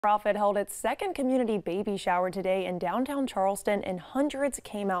Nonprofit held its second community baby shower today in downtown Charleston, and hundreds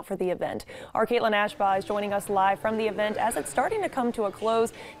came out for the event. Our Caitlin Ashbaugh is joining us live from the event as it's starting to come to a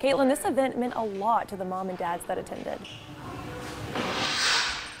close. Caitlin, this event meant a lot to the mom and dads that attended.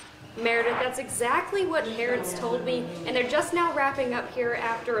 Meredith, that's exactly what parents told me, and they're just now wrapping up here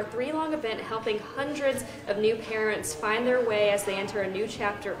after a three-long event helping hundreds of new parents find their way as they enter a new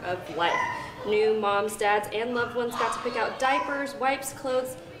chapter of life. New moms, dads, and loved ones got to pick out diapers, wipes,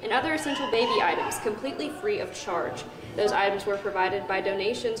 clothes, and other essential baby items completely free of charge. Those items were provided by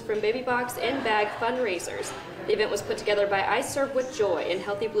donations from Baby Box and Bag fundraisers. The event was put together by I Serve With Joy and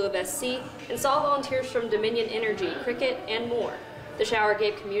Healthy Blue of SC and saw volunteers from Dominion Energy, Cricket, and more. The shower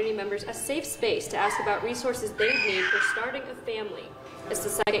gave community members a safe space to ask about resources they need for starting a family. It's the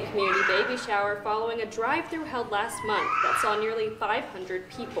second community baby shower following a drive-through held last month that saw nearly 500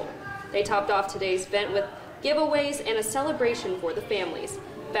 people. They topped off today's event with giveaways and a celebration for the families.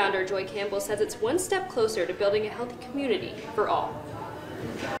 Founder Joy Campbell says it's one step closer to building a healthy community for all.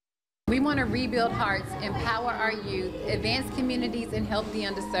 We want to rebuild hearts, empower our youth, advance communities, and help the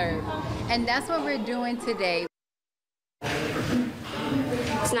underserved. And that's what we're doing today.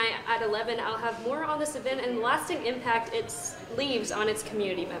 Tonight at 11, I'll have more on this event and the lasting impact it leaves on its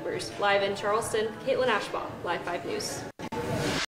community members. Live in Charleston, Caitlin Ashbaugh, Live 5 News.